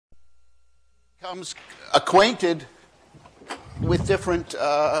becomes acquainted with different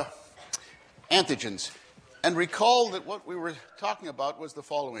antigens. And recall that what we were talking about was the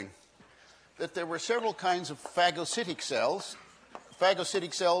following, that there were several kinds of phagocytic cells.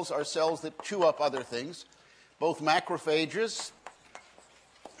 Phagocytic cells are cells that chew up other things, both macrophages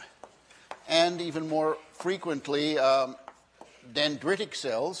and even more frequently dendritic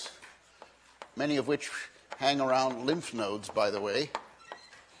cells, many of which hang around lymph nodes, by the way.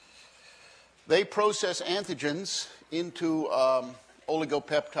 They process antigens into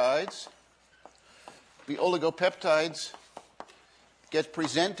oligopeptides. The oligopeptides get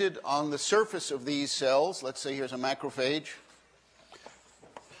presented on the surface of these cells. Let's say here's a macrophage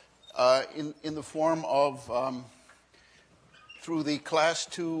in the form of through the class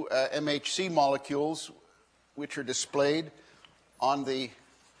 2 MHC molecules, which are displayed on the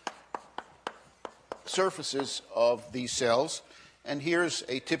surfaces of these cells. And here's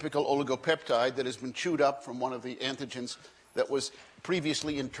a typical oligopeptide that has been chewed up from one of the antigens that was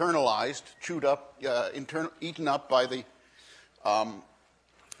previously internalized, chewed up, eaten up by the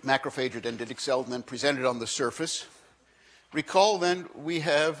macrophage or dendritic cell, and then presented on the surface. Recall then we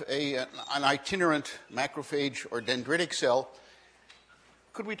have an itinerant macrophage or dendritic cell.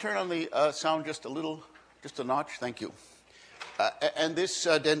 Could we turn on the sound just a little, just a notch? Thank you. And this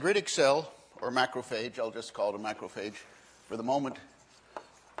dendritic cell, or macrophage, I'll just call it a macrophage for the moment,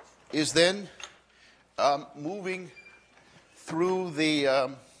 is then moving through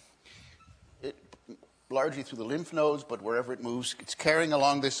the, largely through the lymph nodes, but wherever it moves, it's carrying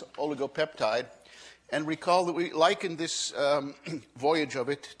along this oligopeptide. And recall that we likened this voyage of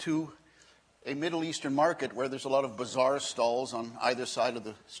it to a Middle Eastern market where there's a lot of bazaar stalls on either side of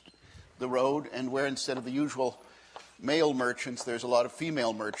the road, and where instead of the usual male merchants, there's a lot of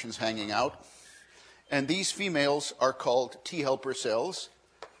female merchants hanging out. And these females are called T helper cells.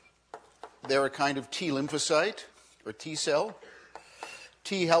 They're a kind of T lymphocyte, or T cell.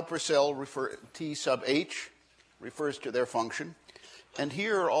 T helper cell, T sub H, refers to their function. And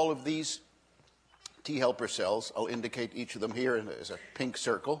here are all of these T helper cells. I'll indicate each of them here as a pink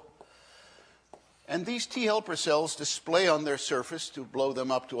circle. And these T helper cells display on their surface, to blow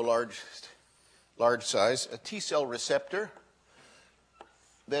them up to a large size, a T cell receptor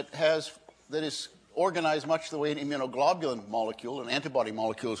that is organized much the way an immunoglobulin molecule, an antibody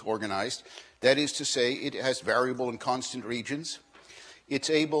molecule, is organized. That is to say, it has variable and constant regions.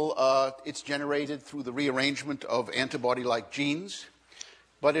 It's generated through the rearrangement of antibody-like genes,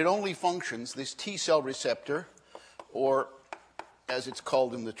 but it only functions, this T cell receptor, or as it's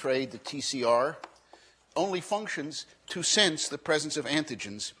called in the trade, the TCR, only functions to sense the presence of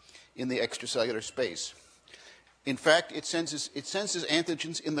antigens in the extracellular space. In fact, it senses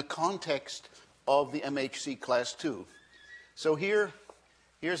antigens in the context of the MHC class 2. So here's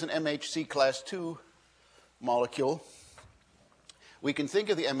an MHC class 2 molecule. We can think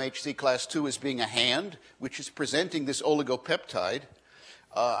of the MHC class 2 as being a hand, which is presenting this oligopeptide.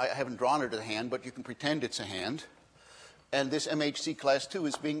 I haven't drawn it as a hand, but you can pretend it's a hand. And this MHC class 2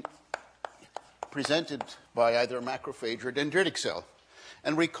 is being presented by either a macrophage or a dendritic cell.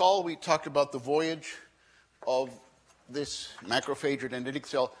 And recall we talked about the voyage of this macrophage or dendritic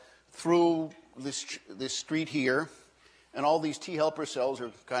cell through this street here, and all these T helper cells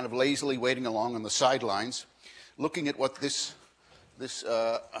are kind of lazily waiting along on the sidelines, looking at what this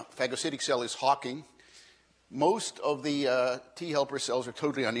phagocytic cell is hawking. Most of the T helper cells are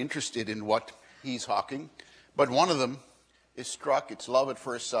totally uninterested in what he's hawking, but one of them is struck, it's love at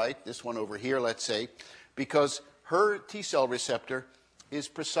first sight, this one over here, let's say, because her T cell receptor is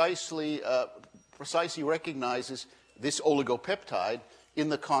precisely recognizes this oligopeptide in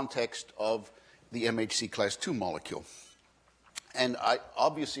the context of the MHC class 2 molecule. And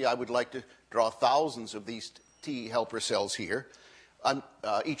obviously I would like to draw thousands of these T helper cells here,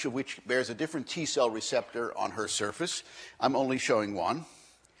 each of which bears a different T cell receptor on her surface. I'm only showing one.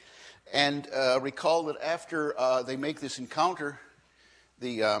 And recall that after they make this encounter,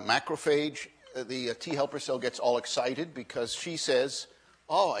 the macrophage, the T helper cell gets all excited because she says,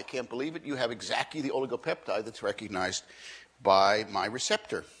 "Oh, I can't believe it, you have exactly the oligopeptide that's recognized by my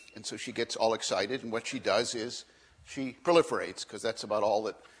receptor." And so she gets all excited, and what she does is she proliferates, because that's about all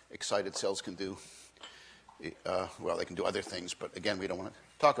that excited cells can do. Well, they can do other things, but again, we don't want to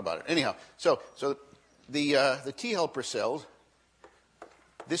talk about it. Anyhow, so the T helper cell,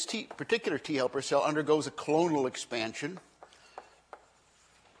 this particular T helper cell undergoes a clonal expansion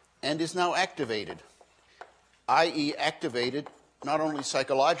and is now activated, i.e. activated not only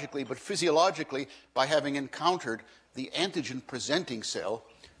psychologically but physiologically by having encountered the antigen-presenting cell.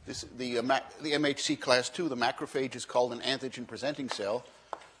 The MHC class 2, the macrophage, is called an antigen-presenting cell.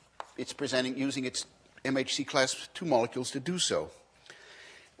 it's presenting using its MHC class II molecules to do so.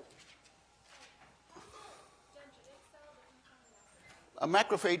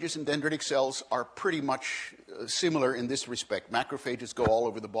 Macrophages and dendritic cells are pretty much similar in this respect. Macrophages go all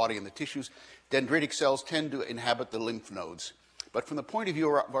over the body and the tissues. Dendritic cells tend to inhabit the lymph nodes. But from the point of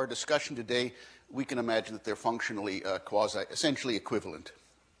view of our discussion today, we can imagine that they're functionally essentially equivalent.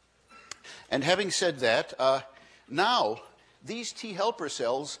 And having said that, now these T helper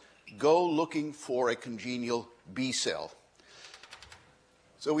cells go looking for a congenial B cell.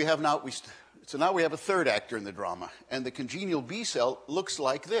 So now we have a third actor in the drama, and the congenial B cell looks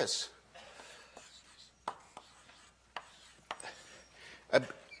like this.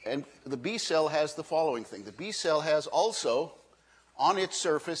 And the B cell has the following thing. The B cell has also on its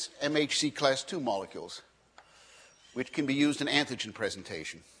surface MHC class II molecules, which can be used in antigen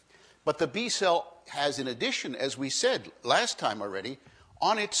presentation. But the B cell has, in addition, as we said last time already,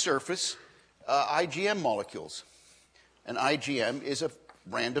 on its surface IgM molecules. And IgM is a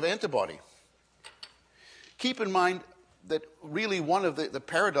brand of antibody. Keep in mind that really one of the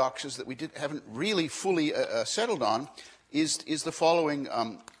paradoxes that we haven't really fully settled on is the following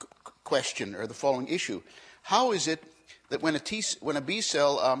question, or the following issue. How is it that when a B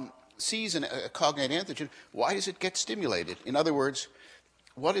cell sees a cognate antigen, why does it get stimulated? In other words,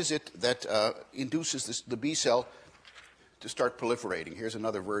 what is it that induces the B cell to start proliferating? Here's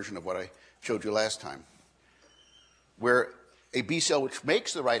another version of what I showed you last time, where a B cell which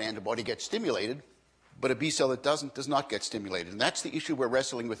makes the right antibody gets stimulated, but a B cell that doesn't does not get stimulated. And that's the issue we're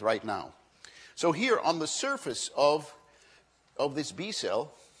wrestling with right now. So here on the surface of this B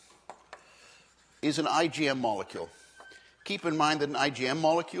cell is an IgM molecule. Keep in mind that an IgM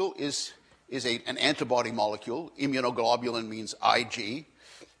molecule is an antibody molecule. Immunoglobulin means Ig.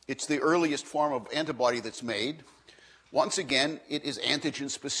 It's the earliest form of antibody that's made. Once again, it is antigen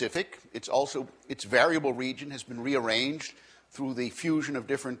specific. Its variable region has been rearranged through the fusion of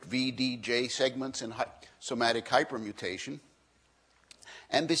different V, D, J segments and somatic hypermutation.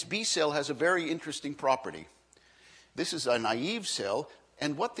 And this B cell has a very interesting property. This is a naive cell,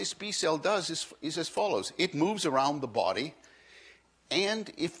 and what this B cell does is as follows. It moves around the body,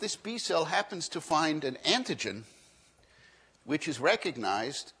 and if this B cell happens to find an antigen which is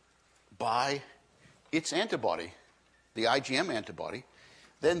recognized by its antibody, the IgM antibody,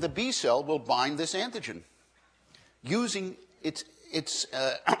 then the B cell will bind this antigen using its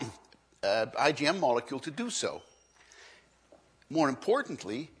IgM molecule to do so. More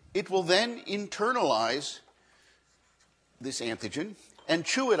importantly, it will then internalize this antigen and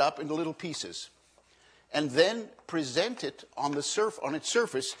chew it up into little pieces, and then present it on its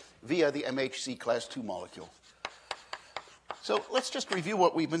surface via the MHC class II molecule. So let's just review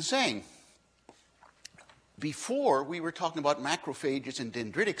what we've been saying. Before, we were talking about macrophages and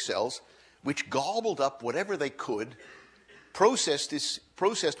dendritic cells, which gobbled up whatever they could,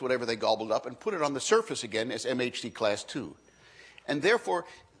 processed whatever they gobbled up, and put it on the surface again as MHC class II. And therefore,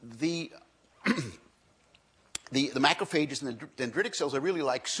 the macrophages and the dendritic cells are really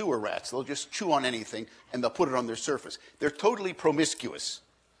like sewer rats. They'll just chew on anything, and they'll put it on their surface. They're totally promiscuous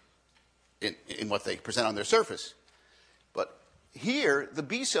in what they present on their surface. But here, the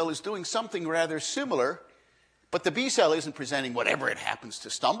B cell is doing something rather similar, but the B cell isn't presenting whatever it happens to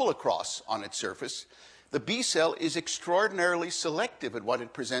stumble across on its surface. The B cell is extraordinarily selective at what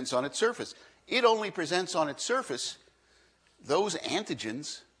it presents on its surface. It only presents on its surface those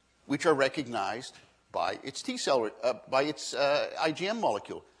antigens which are recognized by its T cell, by its IgM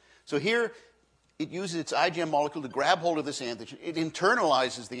molecule. So here, it uses its IgM molecule to grab hold of this antigen. It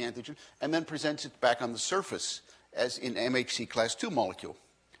internalizes the antigen and then presents it back on the surface as in MHC class II molecule.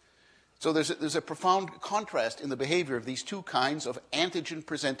 So there's a profound contrast in the behavior of these two kinds of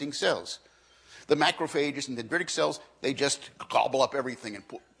antigen-presenting cells. The macrophages and dendritic cells, they just gobble up everything and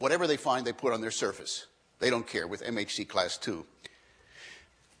whatever they find, they put on their surface. They don't care with MHC class II.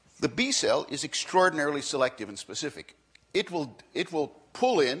 The B cell is extraordinarily selective and specific. It will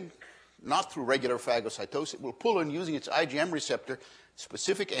pull in, not through regular phagocytosis, it will pull in using its IgM receptor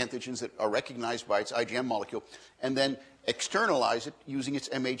specific antigens that are recognized by its IgM molecule, and then externalize it using its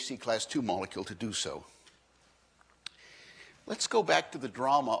MHC class II molecule to do so. Let's go back to the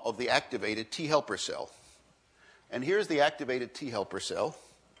drama of the activated T helper cell. And here's the activated T helper cell.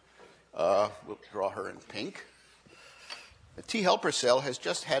 We'll draw her in pink. The T helper cell has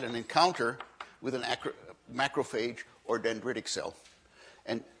just had an encounter with an macrophage or dendritic cell.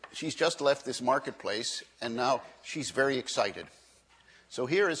 And she's just left this marketplace, and now she's very excited. So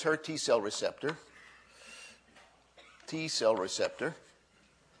here is her T cell receptor. T cell receptor.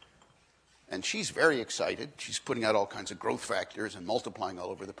 And she's very excited. She's putting out all kinds of growth factors and multiplying all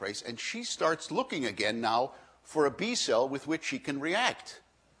over the place. And she starts looking again now for a B cell with which she can react.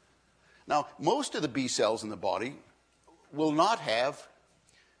 Now, most of the B cells in the body will not have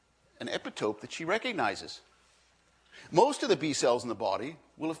an epitope that she recognizes. Most of the B cells in the body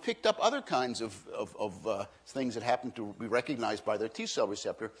will have picked up other kinds of things that happen to be recognized by their T cell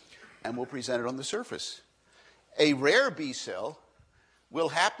receptor and will present it on the surface. A rare B cell will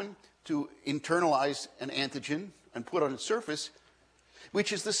happen to internalize an antigen and put on its surface,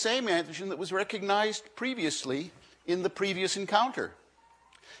 which is the same antigen that was recognized previously in the previous encounter.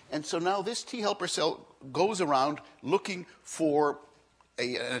 And so now this T helper cell goes around looking for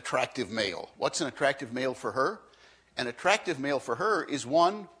an attractive male. What's an attractive male for her? An attractive male for her is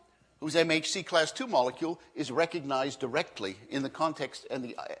one whose MHC class II molecule is recognized directly in the context,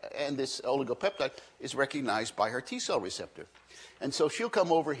 and this oligopeptide is recognized by her T cell receptor. And so she'll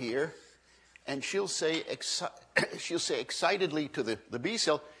come over here, and she'll say excitedly to the B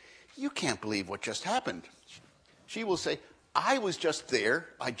cell, "You can't believe what just happened." She will say, "I was just there.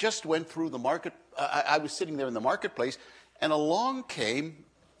 I just went through the market. I was sitting there in the marketplace, and along came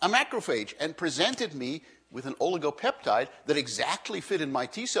a macrophage and presented me with an oligopeptide that exactly fit in my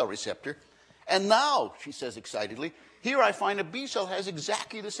T cell receptor. And now," she says excitedly, "here I find a B cell has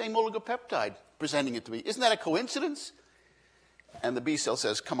exactly the same oligopeptide presenting it to me. Isn't that a coincidence?" And the B cell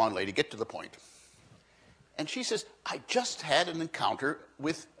says, "Come on, lady, get to the point." And she says, "I just had an encounter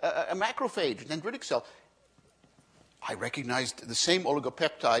with a macrophage, a dendritic cell. I recognized the same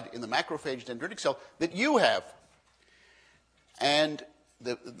oligopeptide in the macrophage dendritic cell that you have." And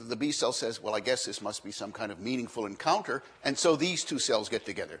the B cell says, "Well, I guess this must be some kind of meaningful encounter." And so these two cells get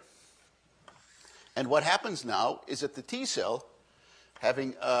together. And what happens now is that the T cell,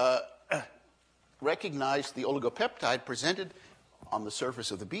 having recognized the oligopeptide presented on the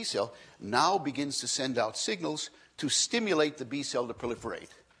surface of the B cell, now begins to send out signals to stimulate the B cell to proliferate.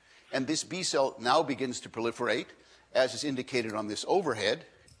 And this B cell now begins to proliferate, as is indicated on this overhead.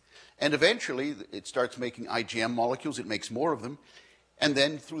 And eventually, it starts making IgM molecules. It makes more of them. And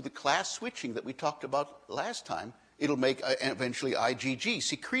then through the class switching that we talked about last time, it'll make eventually IgG,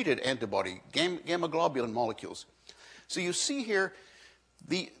 secreted antibody, gamma globulin molecules. So you see here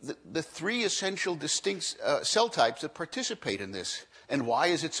the three essential distinct cell types that participate in this. And why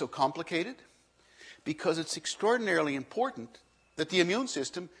is it so complicated? Because it's extraordinarily important that the immune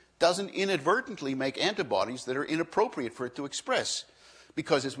system doesn't inadvertently make antibodies that are inappropriate for it to express.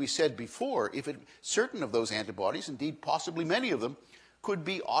 Because as we said before, certain of those antibodies, indeed possibly many of them, could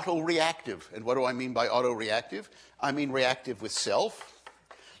be autoreactive. And what do I mean by autoreactive? I mean reactive with self.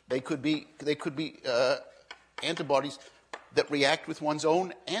 They could be antibodies that react with one's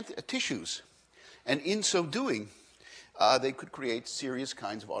own tissues. And in so doing, they could create serious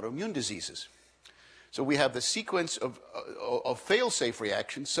kinds of autoimmune diseases. So we have the sequence of fail-safe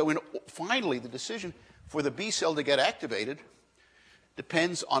reactions. So finally, the decision for the B cell to get activated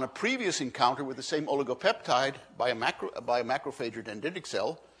depends on a previous encounter with the same oligopeptide by a macrophage or dendritic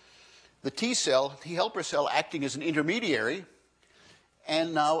cell, the T cell, T helper cell acting as an intermediary,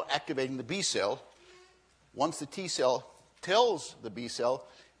 and now activating the B cell. Once the T cell tells the B cell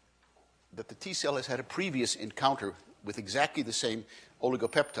that the T cell has had a previous encounter with exactly the same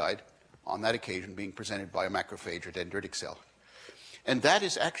oligopeptide, on that occasion being presented by a macrophage or dendritic cell. And that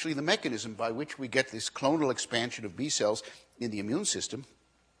is actually the mechanism by which we get this clonal expansion of B cells in the immune system,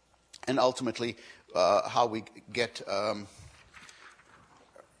 and ultimately how we get the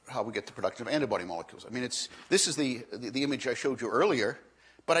production of antibody molecules. I mean, this is the image I showed you earlier,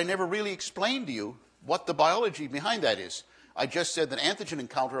 but I never really explained to you what the biology behind that is. I just said that antigen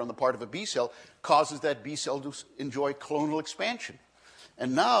encounter on the part of a B cell causes that B cell to enjoy clonal expansion.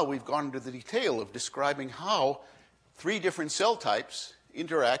 And now we've gone into the detail of describing how three different cell types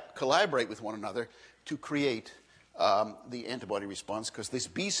interact, collaborate with one another to create the antibody response, because this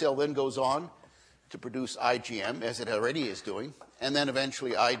B cell then goes on to produce IgM, as it already is doing, and then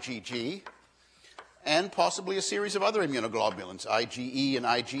eventually IgG, and possibly a series of other immunoglobulins, IgE and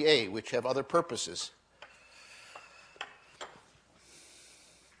IgA, which have other purposes.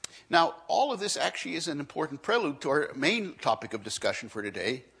 Now, all of this actually is an important prelude to our main topic of discussion for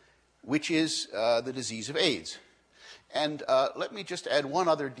today, which is the disease of AIDS. And let me just add one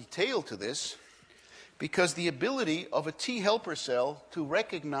other detail to this, because the ability of a T helper cell to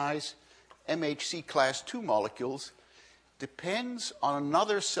recognize MHC class II molecules depends on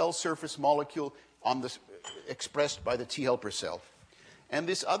another cell surface molecule expressed by the T helper cell. And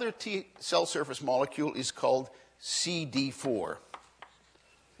this other T cell surface molecule is called CD4.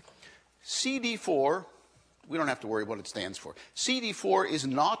 CD4, we don't have to worry what it stands for. CD4 is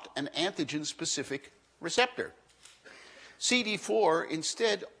not an antigen-specific receptor. CD4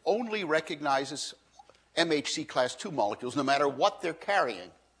 instead only recognizes MHC class II molecules, no matter what they're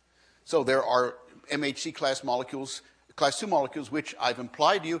carrying. So there are MHC class II molecules, which I've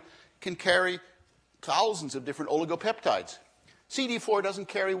implied to you, can carry thousands of different oligopeptides. CD4 doesn't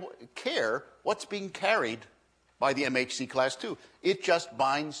care what's being carried by the MHC class II. It just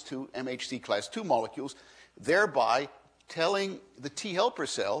binds to MHC class II molecules, thereby telling the T helper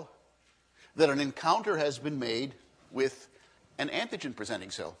cell that an encounter has been made with an antigen-presenting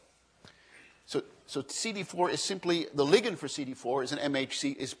cell. So CD4 is simply, the ligand for CD4 is an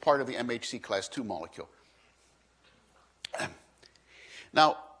MHC, is part of the MHC class II molecule.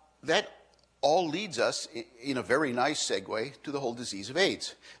 Now, that all leads us in a very nice segue to the whole disease of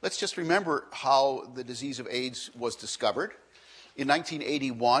AIDS. Let's just remember how the disease of AIDS was discovered. In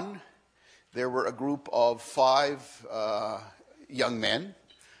 1981, there were a group of 5 young men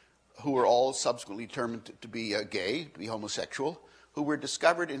who were all subsequently determined to be gay, to be homosexual, who were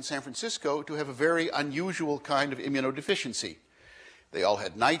discovered in San Francisco to have a very unusual kind of immunodeficiency. They all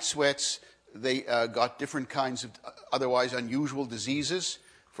had night sweats. They got different kinds of otherwise unusual diseases.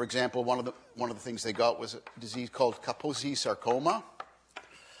 For example, one of the things they got was a disease called Kaposi sarcoma,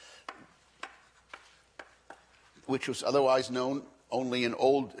 which was otherwise known only in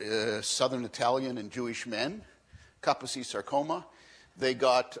old Southern Italian and Jewish men. Kaposi sarcoma. They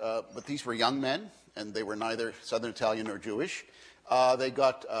got, but these were young men, and they were neither Southern Italian nor Jewish. They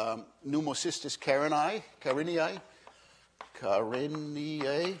got pneumocystis carinii,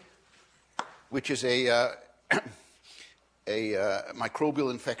 which is a microbial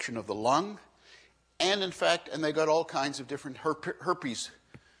infection of the lung, and in fact, they got all kinds of different herpes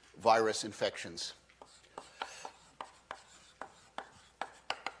virus infections.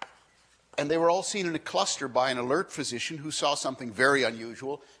 And they were all seen in a cluster by an alert physician who saw something very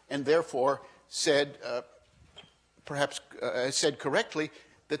unusual and therefore said, said correctly,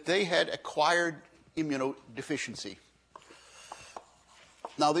 that they had acquired immunodeficiency.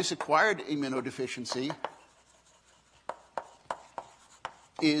 Now, this acquired immunodeficiency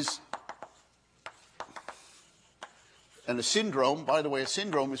is, and a syndrome, by the way, a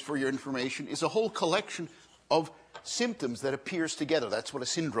syndrome is, for your information, is a whole collection of symptoms that appears together. That's what a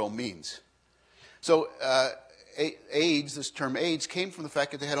syndrome means. So AIDS, this term AIDS, came from the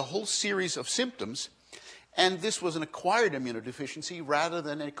fact that they had a whole series of symptoms, and this was an acquired immunodeficiency rather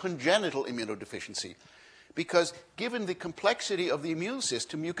than a congenital immunodeficiency. Because given the complexity of the immune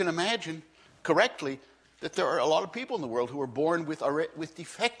system, you can imagine correctly that there are a lot of people in the world who are born with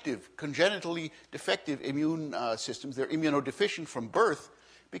defective, congenitally defective immune systems. They're immunodeficient from birth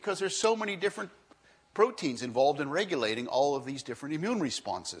because there's so many different proteins involved in regulating all of these different immune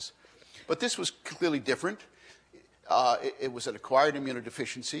responses. But this was clearly different. It was an acquired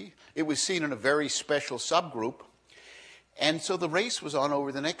immunodeficiency. It was seen in a very special subgroup. And so the race was on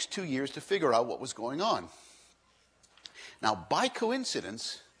over the next 2 years to figure out what was going on. Now, by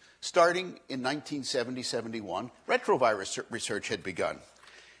coincidence, starting in 1970-71, retrovirus research had begun.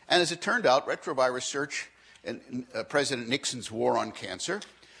 And as it turned out, retrovirus research and President Nixon's war on cancer,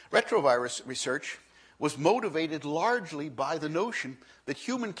 retrovirus research was motivated largely by the notion that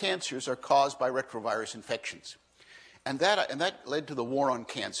human cancers are caused by retrovirus infections. And that led to the war on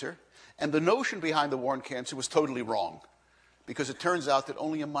cancer. And the notion behind the war on cancer was totally wrong, because it turns out that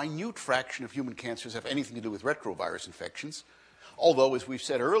only a minute fraction of human cancers have anything to do with retrovirus infections. Although, as we've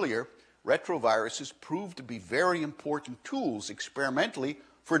said earlier, retroviruses proved to be very important tools experimentally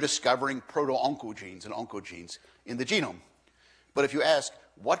for discovering proto-oncogenes and oncogenes in the genome. But if you ask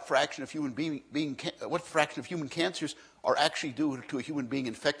what fraction of human cancers are actually due to a human being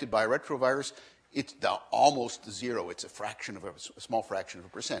infected by a retrovirus, it's almost zero. It's a small fraction of a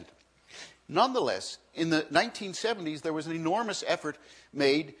percent. Nonetheless, in the 1970s, there was an enormous effort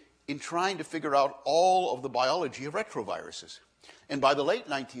made in trying to figure out all of the biology of retroviruses. And by the late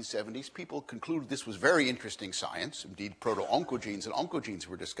 1970s, people concluded this was very interesting science. Indeed, proto-oncogenes and oncogenes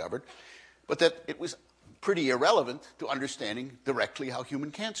were discovered, but that it was pretty irrelevant to understanding directly how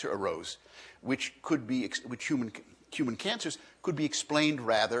human cancer arose, which human cancers could be explained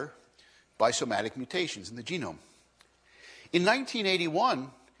rather by somatic mutations in the genome. In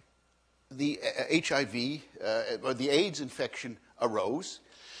 1981, the HIV, or the AIDS infection arose,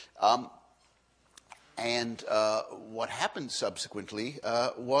 and what happened subsequently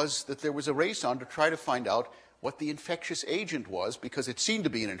was that there was a race on to try to find out what the infectious agent was, because it seemed to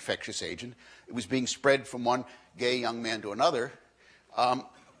be an infectious agent. It was being spread from one gay young man to another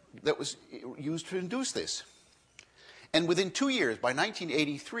that was used to induce this. And within 2 years, by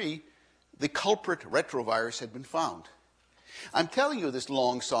 1983, the culprit retrovirus had been found. I'm telling you this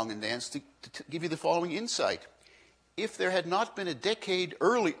long song and dance to give you the following insight. If there had not been a decade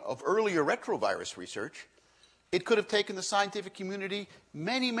of earlier retrovirus research, it could have taken the scientific community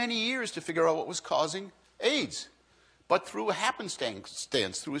many, many years to figure out what was causing AIDS. But through a happenstance,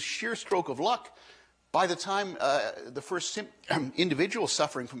 through a sheer stroke of luck, by the time the first individuals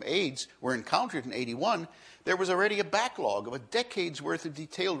suffering from AIDS were encountered in '81, there was already a backlog of a decade's worth of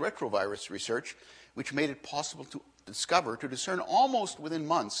detailed retrovirus research, which made it possible to discern almost within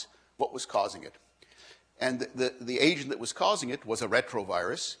months what was causing it. And the agent that was causing it was a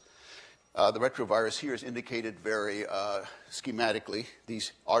retrovirus. The retrovirus here is indicated very schematically.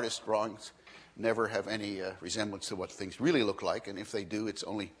 These artist drawings never have any resemblance to what things really look like, and if they do, it's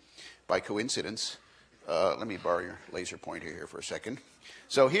only by coincidence. Let me borrow your laser pointer here for a second.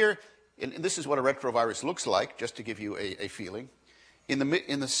 So here, and this is what a retrovirus looks like, just to give you a feeling.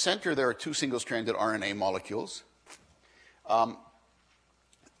 In the center, there are two single-stranded RNA molecules.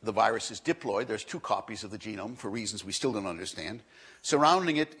 The virus is diploid. There's two copies of the genome for reasons we still don't understand.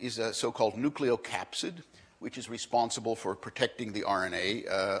 Surrounding it is a so-called nucleocapsid, which is responsible for protecting the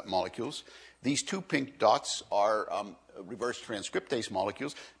RNA molecules. These two pink dots are reverse transcriptase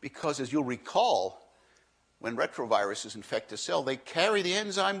molecules because, as you'll recall, when retroviruses infect a cell, they carry the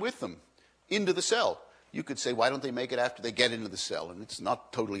enzyme with them into the cell. You could say, why don't they make it after they get into the cell? And it's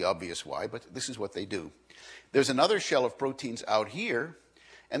not totally obvious why, but this is what they do. There's another shell of proteins out here,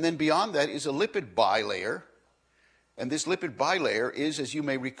 and then beyond that is a lipid bilayer. And this lipid bilayer is, as you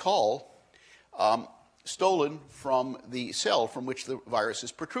may recall, stolen from the cell from which the virus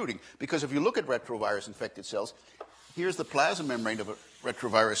is protruding. Because if you look at retrovirus-infected cells, here's the plasma membrane of a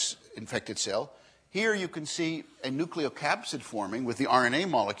retrovirus-infected cell. Here you can see a nucleocapsid forming with the RNA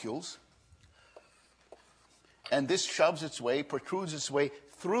molecules. And this shoves its way, protrudes its way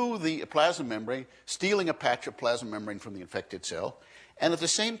through the plasma membrane, stealing a patch of plasma membrane from the infected cell. And at the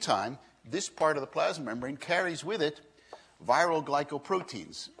same time, this part of the plasma membrane carries with it viral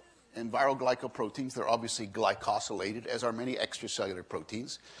glycoproteins. And viral glycoproteins, they're obviously glycosylated, as are many extracellular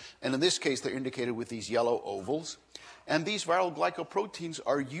proteins. And in this case, they're indicated with these yellow ovals. And these viral glycoproteins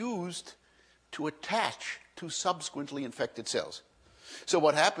are used to attach to subsequently infected cells. So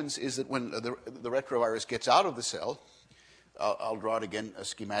what happens is that when the retrovirus gets out of the cell, I'll draw it again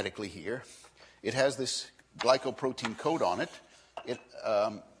schematically here. It has this glycoprotein coat on it,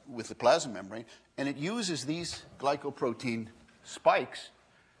 with the plasma membrane, and it uses these glycoprotein spikes,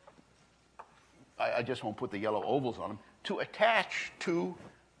 I just won't put the yellow ovals on them, to attach to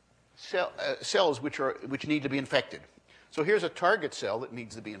cells which need to be infected. So here's a target cell that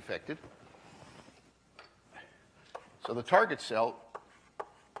needs to be infected. So the target cell,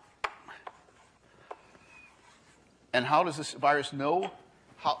 and how does this virus know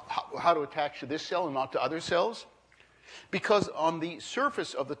how to attach to this cell and not to other cells? Because on the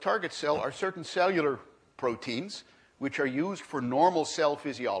surface of the target cell are certain cellular proteins which are used for normal cell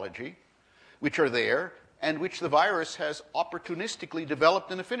physiology, which are there, and which the virus has opportunistically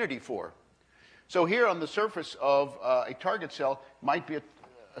developed an affinity for. So here on the surface of a target cell might be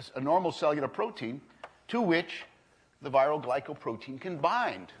a normal cellular protein to which the viral glycoprotein can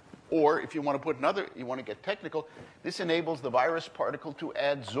bind. Or if you want to put another, you want to get technical, this enables the virus particle to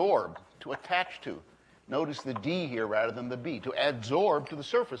adsorb, to attach to. Notice the D here rather than the B, to adsorb to the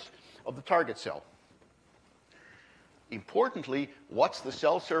surface of the target cell. Importantly, what's the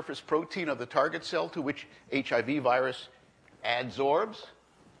cell surface protein of the target cell to which HIV virus adsorbs?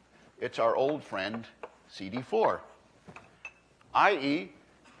 It's our old friend CD4, i.e.,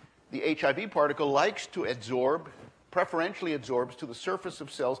 the HIV particle likes to adsorb, preferentially adsorbs to the surface of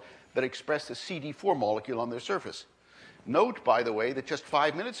cells that express the CD4 molecule on their surface. Note, by the way, that just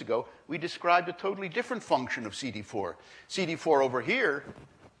 5 minutes ago, we described a totally different function of CD4. CD4 over here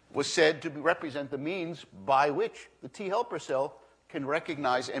was said to represent the means by which the T helper cell can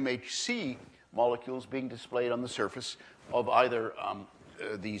recognize MHC molecules being displayed on the surface of either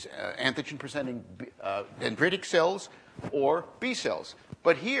these antigen-presenting dendritic cells or B cells.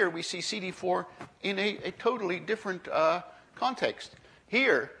 But here we see CD4 in a totally different context.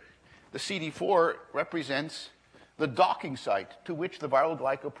 Here, the CD4 represents the docking site to which the viral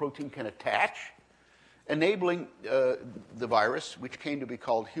glycoprotein can attach, enabling the virus, which came to be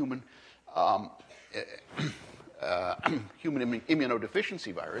called human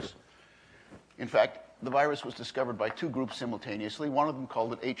immunodeficiency virus. In fact, the virus was discovered by two groups simultaneously. One of them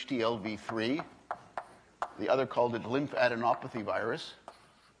called it HTLV3. The other called it lymphadenopathy virus.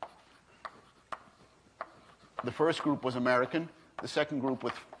 The first group was American. The second group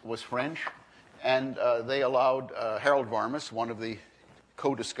was French. And they allowed Harold Varmus, one of the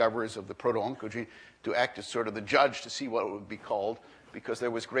co-discoverers of the proto-oncogene, to act as sort of the judge to see what it would be called, because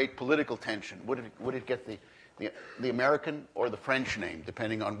there was great political tension. Would it get the American or the French name,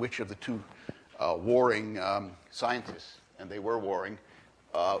 depending on which of the two warring scientists, and they were warring,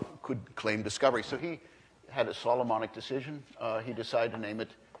 could claim discovery. So he had a Solomonic decision. He decided to name it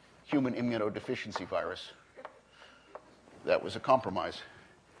human immunodeficiency virus. That was a compromise.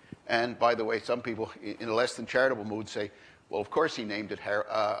 And by the way, some people in a less than charitable mood say, well, of course he named it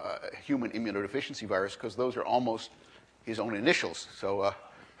human immunodeficiency virus, because those are almost his own initials. So,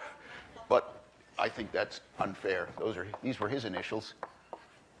 but I think that's unfair. These were his initials.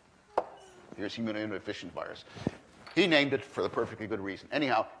 Here's human immunodeficiency virus. He named it for the perfectly good reason.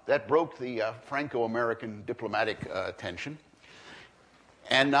 Anyhow, that broke the Franco-American diplomatic tension.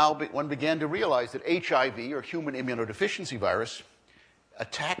 And now one began to realize that HIV, or human immunodeficiency virus,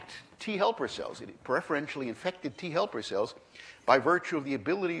 attacked T helper cells. It preferentially infected T helper cells by virtue of the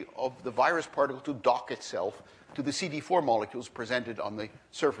ability of the virus particle to dock itself to the CD4 molecules presented on the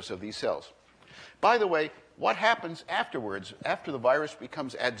surface of these cells. By the way, what happens afterwards, after the virus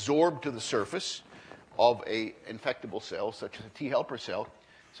becomes adsorbed to the surface of an infectable cell, such as a T helper cell?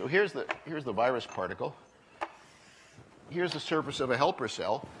 So here's the virus particle. Here's the surface of a helper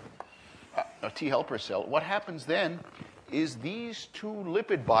cell, a T helper cell. What happens then is these two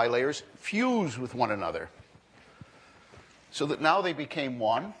lipid bilayers fuse with one another, so that now they became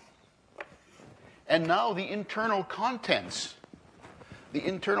one. And now the internal contents, the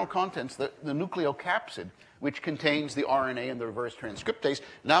nucleocapsid, which contains the RNA and the reverse transcriptase,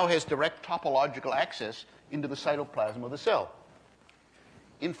 now has direct topological access into the cytoplasm of the cell.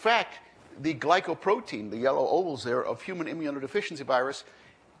 In fact, the glycoprotein, the yellow ovals there, of human immunodeficiency virus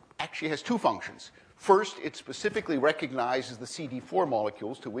actually has two functions. First, it specifically recognizes the CD4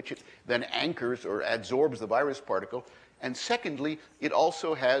 molecules to which it then anchors or adsorbs the virus particle. And secondly, it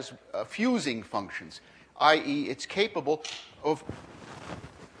also has fusing functions, i.e., it's capable of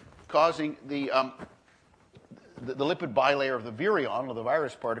causing the lipid bilayer of the virion, of the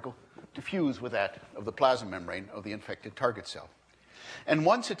virus particle, to fuse with that of the plasma membrane of the infected target cell. And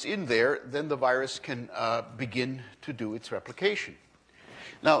once it's in there, then the virus can begin to do its replication.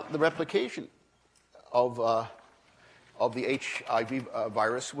 Now, the replication of the HIV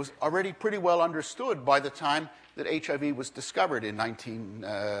virus was already pretty well understood by the time that HIV was discovered in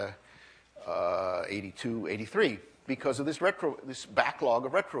 1982, 83, because of this backlog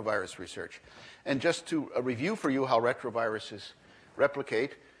of retrovirus research. And just to review for you how retroviruses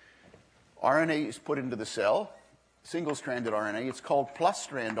replicate, RNA is put into the cell, single-stranded RNA. It's called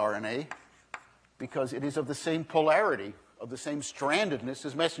plus-strand RNA because it is of the same polarity, of the same strandedness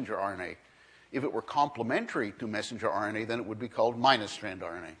as messenger RNA. If it were complementary to messenger RNA, then it would be called minus-strand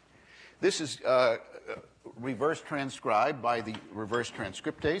RNA. This is reverse transcribed by the reverse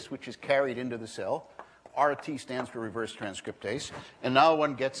transcriptase, which is carried into the cell. RT stands for reverse transcriptase. And now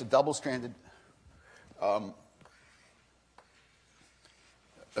one gets a double-stranded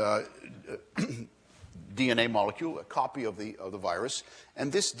DNA molecule, a copy of the virus.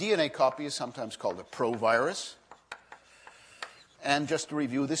 And this DNA copy is sometimes called a provirus. And just to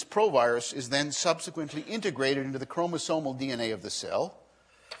review, this provirus is then subsequently integrated into the chromosomal DNA of the cell.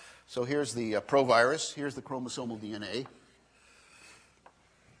 So here's the provirus, here's the chromosomal DNA.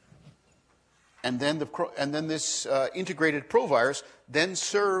 And then this integrated provirus then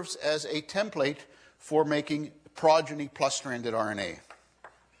serves as a template for making progeny plus-stranded RNA.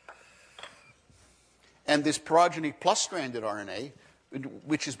 And this progeny plus-stranded RNA,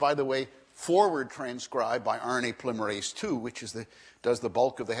 which is, by the way, forward transcribed by RNA polymerase II, which does the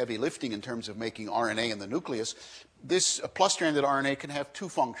bulk of the heavy lifting in terms of making RNA in the nucleus, this plus-stranded RNA can have two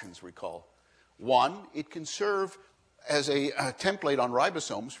functions, recall. One, it can serve as a template on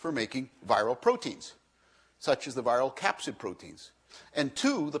ribosomes for making viral proteins, such as the viral capsid proteins. And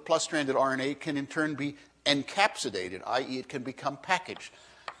two, the plus-stranded RNA can in turn be encapsidated, i.e. it can become packaged.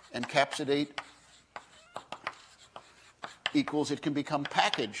 Encapsidate equals it can become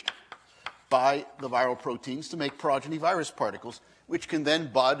packaged by the viral proteins to make progeny virus particles, which can then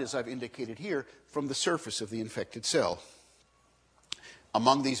bud, as I've indicated here, from the surface of the infected cell.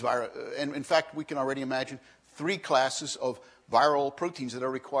 Among these and in fact, we can already imagine three classes of viral proteins that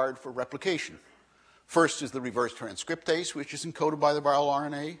are required for replication. First is the reverse transcriptase, which is encoded by the viral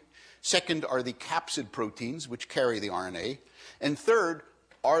RNA. Second are the capsid proteins, which carry the RNA. And third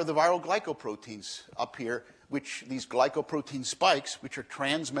are the viral glycoproteins up here, which these glycoprotein spikes, which are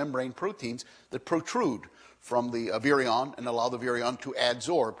transmembrane proteins that protrude from the virion and allow the virion to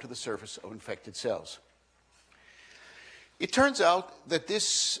adsorb to the surface of infected cells. It turns out that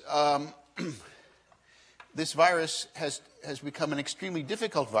this this virus has become an extremely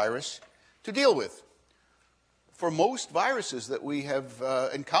difficult virus to deal with. For most viruses that we have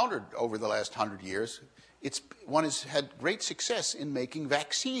encountered over the last 100 years, one has had great success in making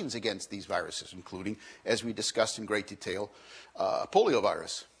vaccines against these viruses, including, as we discussed in great detail,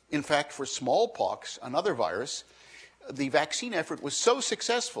 poliovirus. In fact, for smallpox, another virus, the vaccine effort was so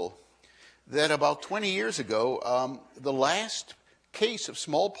successful that about 20 years ago, the last case of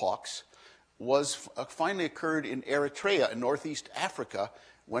smallpox was finally occurred in Eritrea in northeast Africa,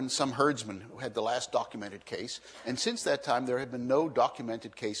 when some herdsmen had the last documented case. And since that time, there have been no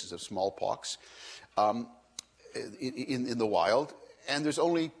documented cases of smallpox in the wild. And there's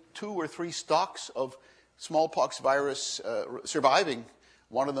only 2 or 3 stocks of smallpox virus surviving.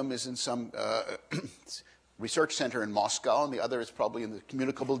 One of them is in some research center in Moscow, and the other is probably in the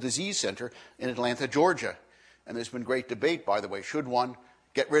Communicable Disease Center in Atlanta, Georgia. And there's been great debate, by the way. Should one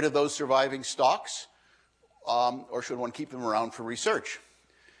get rid of those surviving stocks, or should one keep them around for research?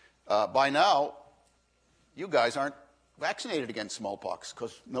 By now, you guys aren't vaccinated against smallpox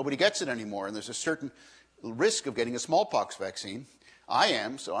because nobody gets it anymore, and there's a certain risk of getting a smallpox vaccine. I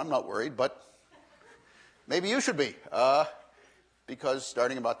am, so I'm not worried, but maybe you should be, because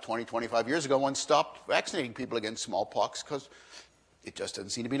starting about 20, 25 years ago, one stopped vaccinating people against smallpox because it just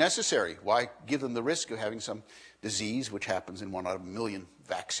doesn't seem to be necessary. Why give them the risk of having some disease, which happens in 1 out of a million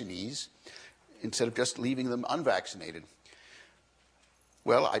vaccinees, instead of just leaving them unvaccinated?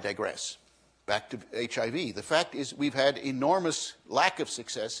 Well, I digress. Back to HIV. The fact is we've had enormous lack of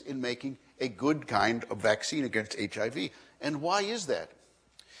success in making a good kind of vaccine against HIV. And why is that?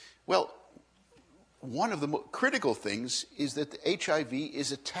 Well, one of the critical things is that the HIV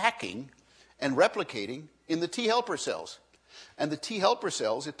is attacking and replicating in the T helper cells. And the T helper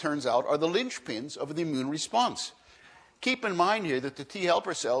cells, it turns out, are the linchpins of the immune response. Keep in mind here that the T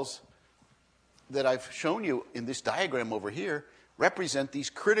helper cells that I've shown you in this diagram over here represent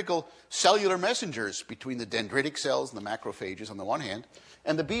these critical cellular messengers between the dendritic cells and the macrophages on the one hand,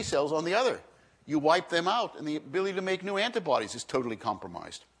 and the B cells on the other. You wipe them out, and the ability to make new antibodies is totally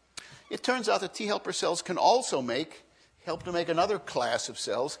compromised. It turns out that T helper cells can also help to make another class of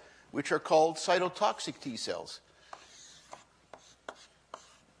cells, which are called cytotoxic T cells.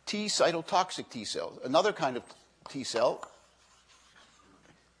 T cytotoxic T cells. Another kind of T cell,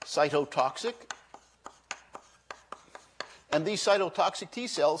 cytotoxic. And these cytotoxic T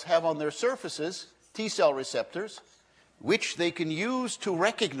cells have on their surfaces T cell receptors, which they can use to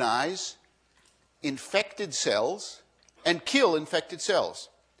recognize infected cells and kill infected cells.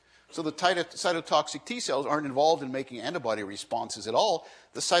 So the cytotoxic T cells aren't involved in making antibody responses at all.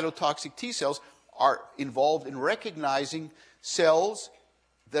 The cytotoxic T cells are involved in recognizing cells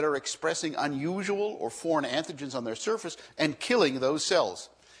that are expressing unusual or foreign antigens on their surface and killing those cells.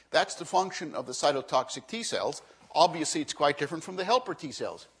 That's the function of the cytotoxic T cells. Obviously, it's quite different from the helper T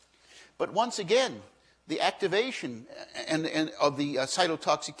cells. But once again, the activation of the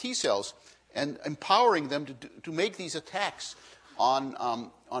cytotoxic T cells and empowering them to make these attacks on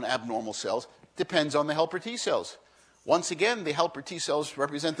abnormal cells depends on the helper T cells. Once again, the helper T cells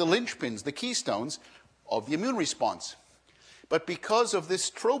represent the linchpins, the keystones of the immune response. But because of this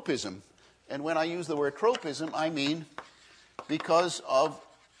tropism, and when I use the word tropism, I mean because of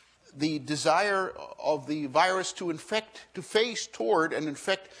the desire of the virus to face toward and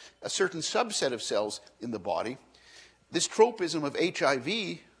infect a certain subset of cells in the body, this tropism of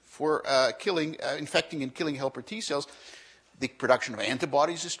HIV for infecting and killing helper T cells, the production of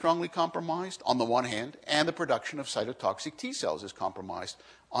antibodies is strongly compromised on the one hand, and the production of cytotoxic T cells is compromised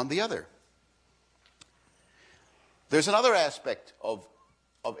on the other. There's another aspect of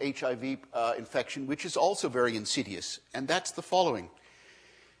HIV infection which is also very insidious, and that's the following.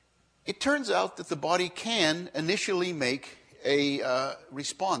 It turns out that the body can initially make a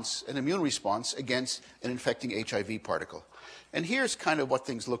response, an immune response against an infecting HIV particle. And here's kind of what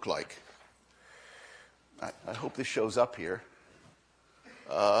things look like. I hope this shows up here.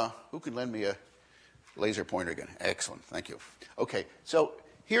 Who can lend me a laser pointer again? Excellent, thank you. Okay, so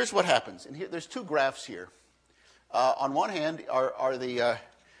here's what happens. And there's 2 graphs here. On one hand are the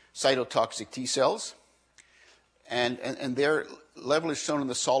cytotoxic T cells, and their level is shown in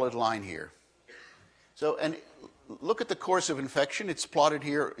the solid line here. So, and look at the course of infection. It's plotted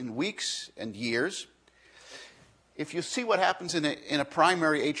here in weeks and years. If you see what happens in a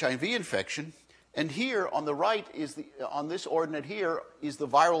primary HIV infection, and here on the right is on this ordinate here is the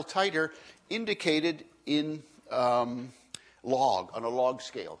viral titer indicated in log, on a log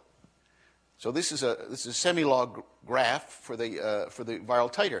scale. So this is a semi-log graph for the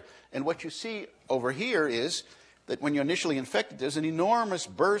viral titer. And what you see over here is that when you're initially infected, there's an enormous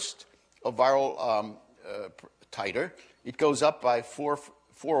burst of viral titer. It goes up by 4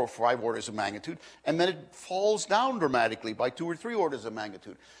 or 5 orders of magnitude, and then it falls down dramatically by 2 or 3 orders of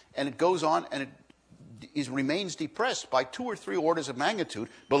magnitude. And it goes on, and it remains depressed by 2 or 3 orders of magnitude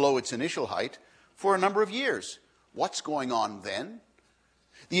below its initial height for a number of years. What's going on then?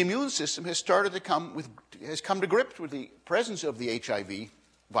 The immune system has come to grips with the presence of the HIV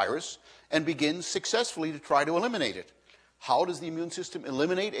virus and begins successfully to try to eliminate it. How does the immune system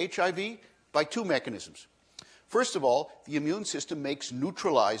eliminate HIV? By 2 mechanisms. First of all, the immune system makes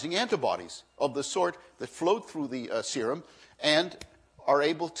neutralizing antibodies of the sort that float through the serum and are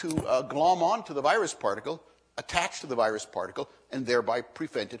able to glom onto the virus particle, attach to the virus particle, and thereby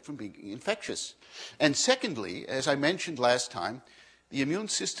prevent it from being infectious. And secondly, as I mentioned last time, the immune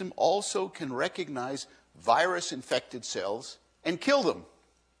system also can recognize virus-infected cells and kill them.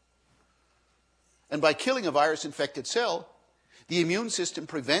 And by killing a virus-infected cell, the immune system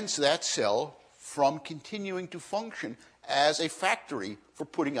prevents that cell from continuing to function as a factory for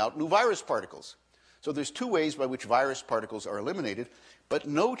putting out new virus particles. So there's 2 ways by which virus particles are eliminated. But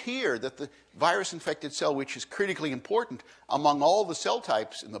note here that the virus-infected cell, which is critically important among all the cell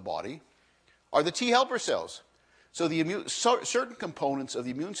types in the body, are the T helper cells. So certain components of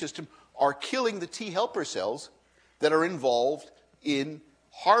the immune system are killing the T helper cells that are involved in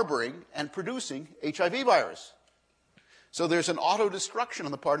harboring and producing HIV virus. So there's an auto-destruction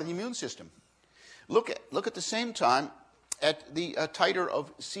on the part of the immune system. Look at the same time at the titer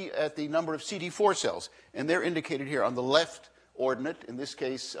of at the number of CD4 cells, and they're indicated here on the left ordinate, in this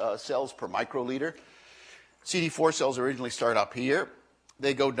case cells per microliter. CD4 cells originally start up here.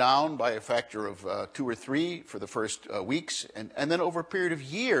 They go down by a factor of 2 or 3 for the first weeks, and then over a period of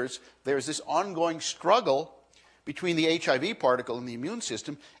years, there's this ongoing struggle between the HIV particle and the immune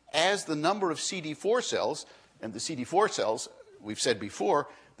system as the number of CD4 cells, and the CD4 cells, we've said before,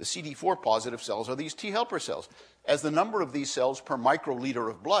 the CD4 positive cells are these T helper cells. As the number of these cells per microliter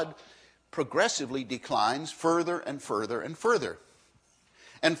of blood progressively declines further and further and further.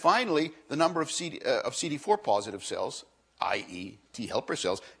 And finally, the number of CD4 positive cells, i.e. T helper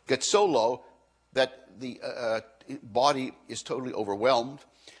cells, gets so low that the body is totally overwhelmed,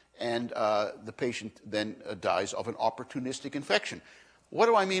 and the patient then dies of an opportunistic infection. What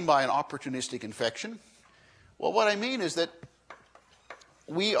do I mean by an opportunistic infection? Well, what I mean is that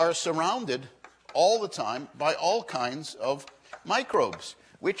we are surrounded all the time by all kinds of microbes,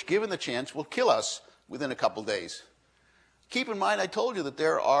 which, given the chance, will kill us within a couple days. Keep in mind, I told you that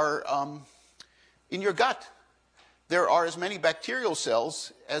there are, in your gut, there are as many bacterial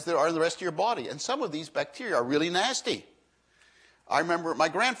cells as there are in the rest of your body. And some of these bacteria are really nasty. I remember my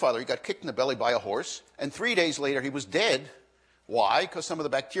grandfather, he got kicked in the belly by a horse, and 3 days later he was dead. Why? Because some of the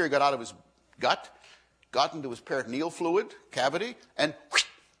bacteria got out of his gut, got into his peritoneal fluid cavity, and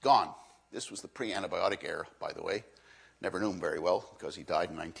gone. This was the pre-antibiotic era, by the way. Never knew him very well because he died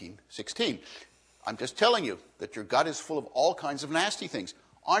in 1916. I'm just telling you that your gut is full of all kinds of nasty things.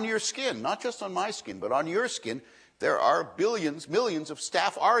 On your skin, not just on my skin, but on your skin, there are billions, millions of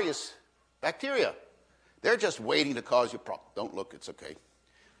Staph aureus bacteria. They're just waiting to cause you problems. Don't look, it's okay.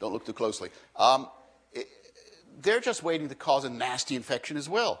 Don't look too closely. They're just waiting to cause a nasty infection as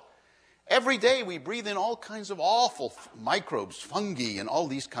well. Every day we breathe in all kinds of awful microbes, fungi, and all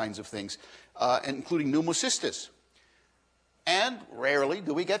these kinds of things, including pneumocystis. And rarely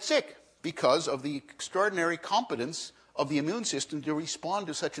do we get sick because of the extraordinary competence of the immune system to respond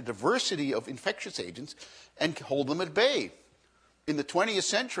to such a diversity of infectious agents and hold them at bay. In the 20th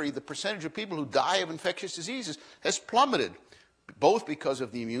century, the percentage of people who die of infectious diseases has plummeted, both because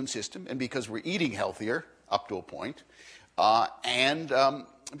of the immune system and because we're eating healthier up to a point, and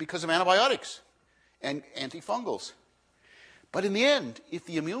because of antibiotics and antifungals. But in the end, if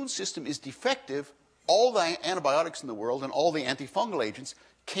the immune system is defective, all the antibiotics in the world and all the antifungal agents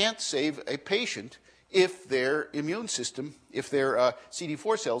can't save a patient if their immune system, if their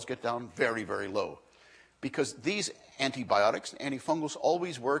CD4 cells get down very, very low. Because these antibiotics and antifungals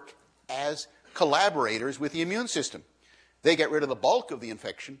always work as collaborators with the immune system. They get rid of the bulk of the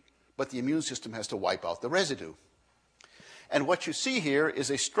infection, but the immune system has to wipe out the residue. And what you see here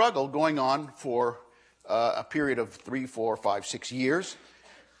is a struggle going on for a period of 3, 4, 5, 6 years,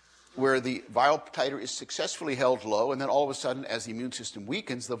 where the viral titer is successfully held low, and then all of a sudden, as the immune system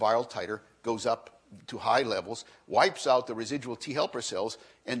weakens, the viral titer goes up to high levels, wipes out the residual T helper cells,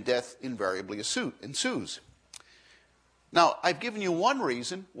 and death invariably ensues. Now, I've given you one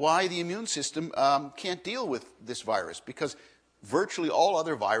reason why the immune system can't deal with this virus, because virtually all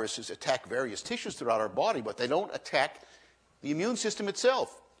other viruses attack various tissues throughout our body, but they don't attack the immune system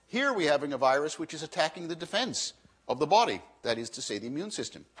itself. Here we're having a virus which is attacking the defense of the body, that is to say, the immune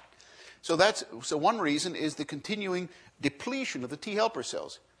system. So one reason is the continuing depletion of the T helper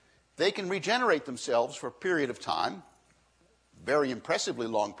cells. They can regenerate themselves for a period of time, very impressively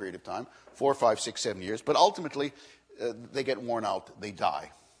long period of time, 4, 5, 6, 7 years, but ultimately they get worn out, they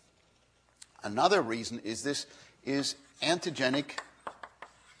die. Another reason is antigenic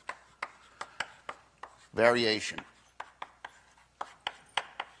variation.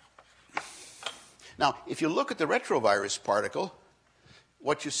 Now, if you look at the retrovirus particle,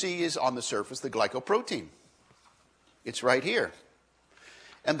 what you see is on the surface the glycoprotein. It's right here.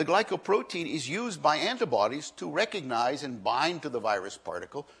 And the glycoprotein is used by antibodies to recognize and bind to the virus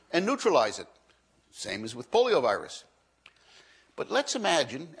particle and neutralize it. Same as with poliovirus. But let's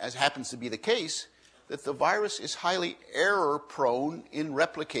imagine, as happens to be the case, that the virus is highly error-prone in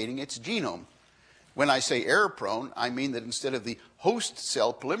replicating its genome. When I say error-prone, I mean that instead of the host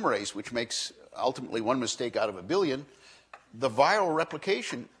cell polymerase, which makes ultimately one mistake out of a billion, the viral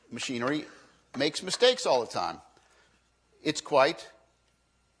replication machinery makes mistakes all the time. It's quite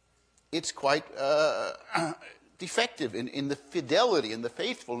defective in the fidelity and the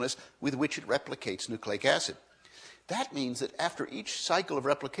faithfulness with which it replicates nucleic acid. That means that after each cycle of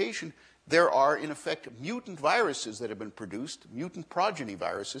replication, there are, in effect, mutant viruses that have been produced, mutant progeny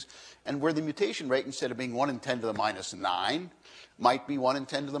viruses, and where the mutation rate, instead of being 1 in 10 to the minus 9, might be 1 in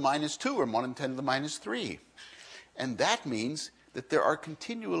 10 to the minus 2 or 1 in 10 to the minus 3. And that means that there are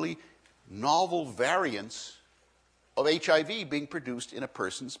continually novel variants of HIV being produced in a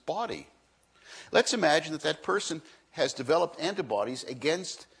person's body. Let's imagine that that person has developed antibodies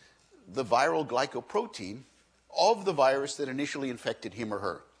against the viral glycoprotein of the virus that initially infected him or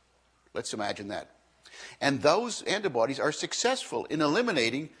her. Let's imagine that. And those antibodies are successful in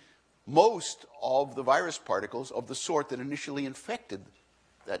eliminating most of the virus particles of the sort that initially infected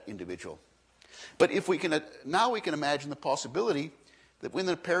that individual. But if we can, now we can imagine the possibility that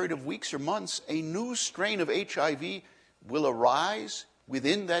within a period of weeks or months, a new strain of HIV will arise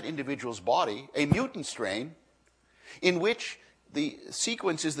within that individual's body, a mutant strain, in which the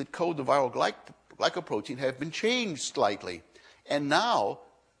sequences that code the viral glycoprotein have been changed slightly. And now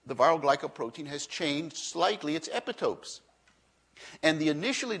the viral glycoprotein has changed slightly its epitopes. And the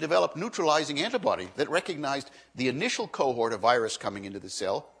initially developed neutralizing antibody that recognized the initial cohort of virus coming into the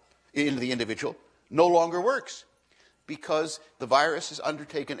cell, into the individual, no longer works, because the virus has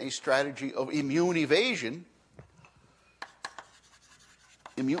undertaken a strategy of immune evasion,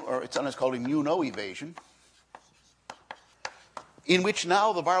 or it's sometimes called immunoevasion, in which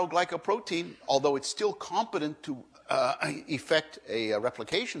now the viral glycoprotein, although it's still competent to effect a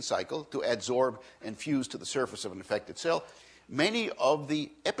replication cycle, to adsorb and fuse to the surface of an infected cell, many of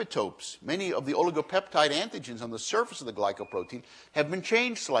the epitopes, many of the oligopeptide antigens on the surface of the glycoprotein have been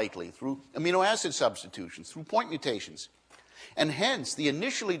changed slightly through amino acid substitutions, through point mutations. And hence, the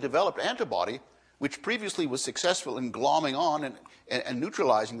initially developed antibody, which previously was successful in glomming on and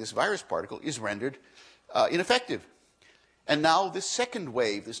neutralizing this virus particle, is rendered ineffective. And now this second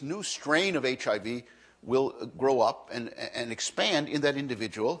wave, this new strain of HIV, will grow up and expand in that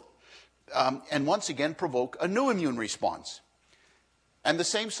individual and once again provoke a new immune response. And the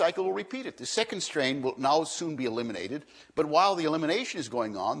same cycle will repeat it. The second strain will now soon be eliminated, but while the elimination is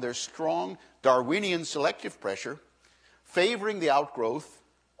going on, there's strong Darwinian selective pressure favoring the outgrowth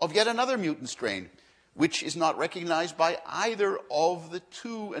of yet another mutant strain, which is not recognized by either of the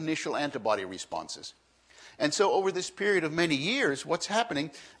two initial antibody responses. And so over this period of many years, what's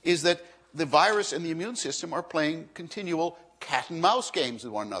happening is that the virus and the immune system are playing continual cat and mouse games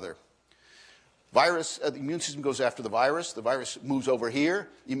with one another. The immune system goes after the virus moves over here,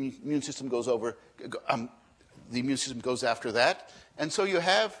 the immune system goes after that, and so you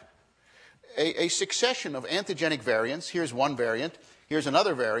have a succession of antigenic variants. Here's one variant, here's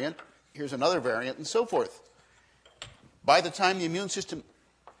another variant, and so forth. By the time the immune system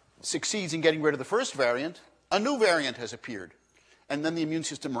succeeds in getting rid of the first variant, a new variant has appeared. And then the immune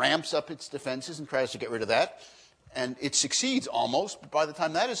system ramps up its defenses and tries to get rid of that. And it succeeds almost, but by the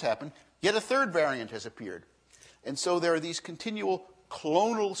time that has happened, yet a third variant has appeared. And so there are these continual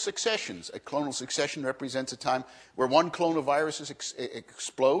clonal successions. A clonal succession represents a time where one clone of viruses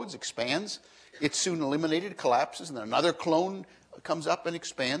explodes, expands. It's soon eliminated, collapses, and then another clone comes up and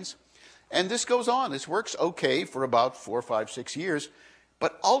expands. And this goes on. This works okay for about 4, 5, 6 years.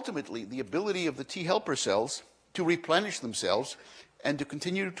 But ultimately, the ability of the T helper cells to replenish themselves and to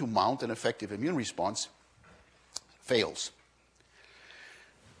continue to mount an effective immune response fails.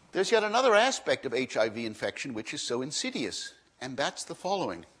 There's yet another aspect of HIV infection which is so insidious, and that's the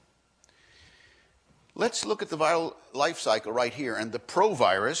following. Let's look at the viral life cycle right here, and the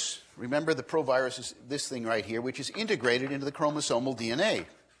provirus. Remember, the provirus is this thing right here, which is integrated into the chromosomal DNA.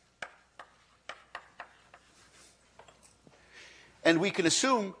 And we can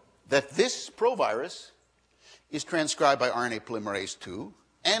assume that this provirus is transcribed by RNA polymerase II,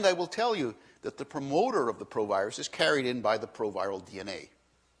 and I will tell you that the promoter of the provirus is carried in by the proviral DNA,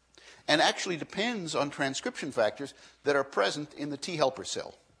 and actually depends on transcription factors that are present in the T helper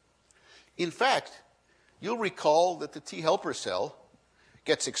cell. In fact, you'll recall that the T helper cell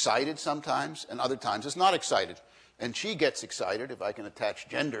gets excited sometimes, and other times it's not excited. And she gets excited, if I can attach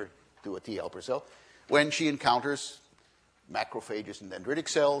gender to a T helper cell, when she encounters macrophages and dendritic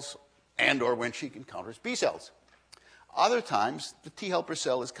cells, and or when she encounters B cells. Other times, the T helper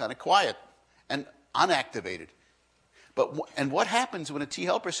cell is kind of quiet and unactivated. And what happens when a T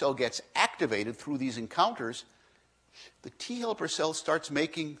helper cell gets activated through these encounters? The T helper cell starts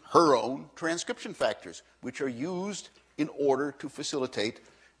making her own transcription factors, which are used in order to facilitate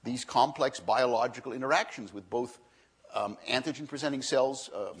these complex biological interactions with both antigen-presenting cells,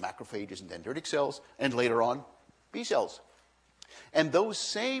 macrophages and dendritic cells, and later on, B cells. And those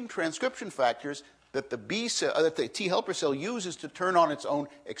same transcription factors that the T helper cell uses to turn on its own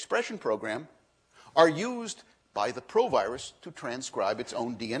expression program are used by the provirus to transcribe its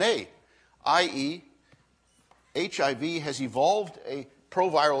own DNA, i.e., HIV has evolved a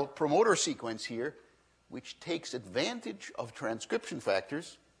proviral promoter sequence here which takes advantage of transcription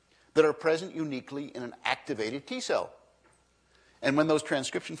factors that are present uniquely in an activated T cell. And when those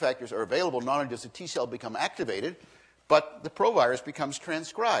transcription factors are available, not only does the T cell become activated, but the provirus becomes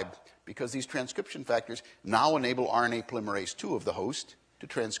transcribed, because these transcription factors now enable RNA polymerase II of the host to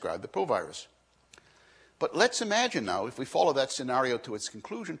transcribe the provirus. But let's imagine now, if we follow that scenario to its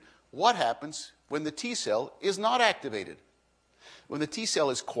conclusion, what happens when the T cell is not activated? When the T cell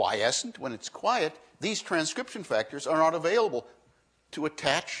is quiescent, when it's quiet, these transcription factors are not available to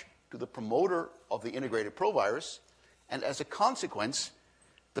attach to the promoter of the integrated provirus, and as a consequence,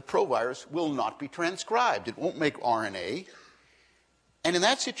 the provirus will not be transcribed. It won't make RNA. And in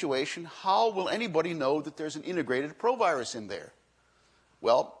that situation, how will anybody know that there's an integrated provirus in there?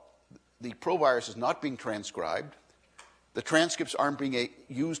 Well, the provirus is not being transcribed. The transcripts aren't being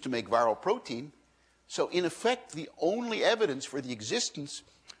used to make viral protein. So in effect, the only evidence for the existence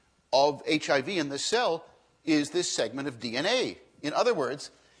of HIV in this cell is this segment of DNA. In other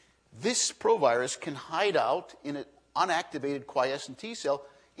words, this provirus can hide out in an unactivated quiescent T cell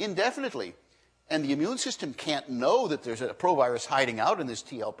indefinitely. And the immune system can't know that there's a provirus hiding out in this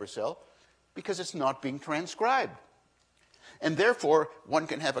T helper cell because it's not being transcribed. And therefore, one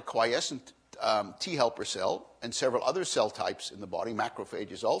can have a quiescent T helper cell and several other cell types in the body,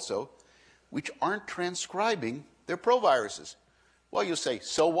 macrophages also, which aren't transcribing their proviruses. Well, you'll say,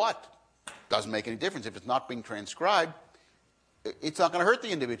 so what? Doesn't make any difference. If it's not being transcribed, it's not going to hurt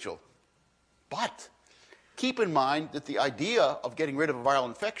the individual. But keep in mind that the idea of getting rid of a viral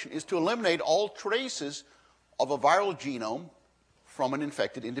infection is to eliminate all traces of a viral genome from an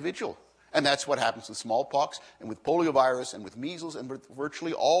infected individual. And that's what happens with smallpox and with poliovirus and with measles and with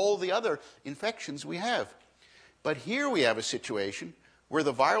virtually all the other infections we have. But here we have a situation where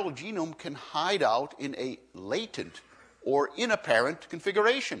the viral genome can hide out in a latent or inapparent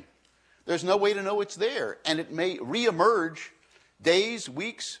configuration. There's no way to know it's there, and it may reemerge days,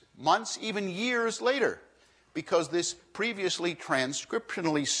 weeks, months, even years later, because this previously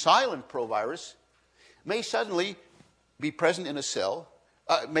transcriptionally silent provirus may suddenly be present in a cell,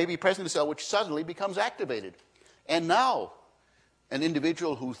 which suddenly becomes activated. And now, an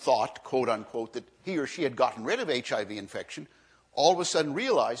individual who thought, quote unquote, that he or she had gotten rid of HIV infection, all of a sudden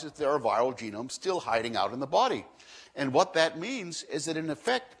realizes there are viral genomes still hiding out in the body. And what that means is that, in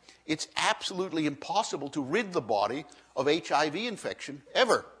effect, it's absolutely impossible to rid the body of HIV infection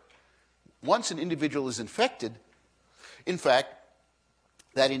ever. Once an individual is infected, in fact,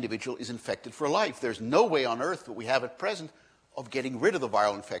 that individual is infected for life. There's no way on earth that we have at present of getting rid of the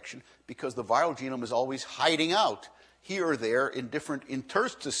viral infection, because the viral genome is always hiding out here or there in different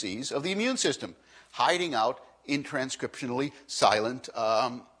interstices of the immune system, hiding out in transcriptionally silent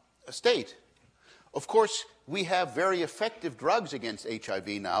state. Of course, we have very effective drugs against HIV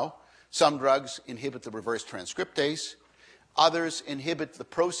now. Some drugs inhibit the reverse transcriptase. Others inhibit the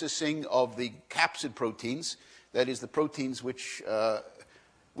processing of the capsid proteins, that is, the proteins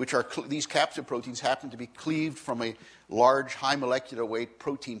these capsid proteins happen to be cleaved from a large, high molecular weight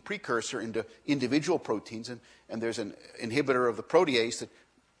protein precursor into individual proteins, and there's an inhibitor of the protease that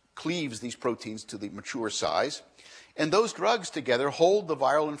cleaves these proteins to the mature size. And those drugs together hold the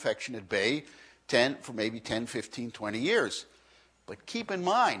viral infection at bay for maybe 10, 15, 20 years. But keep in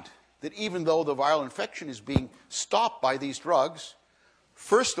mind that even though the viral infection is being stopped by these drugs,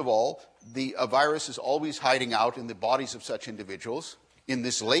 first of all, the virus is always hiding out in the bodies of such individuals in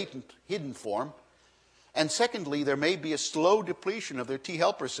this latent, hidden form. And secondly, there may be a slow depletion of their T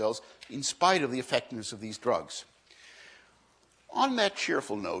helper cells in spite of the effectiveness of these drugs. On that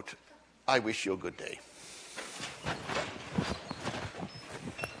cheerful note, I wish you a good day.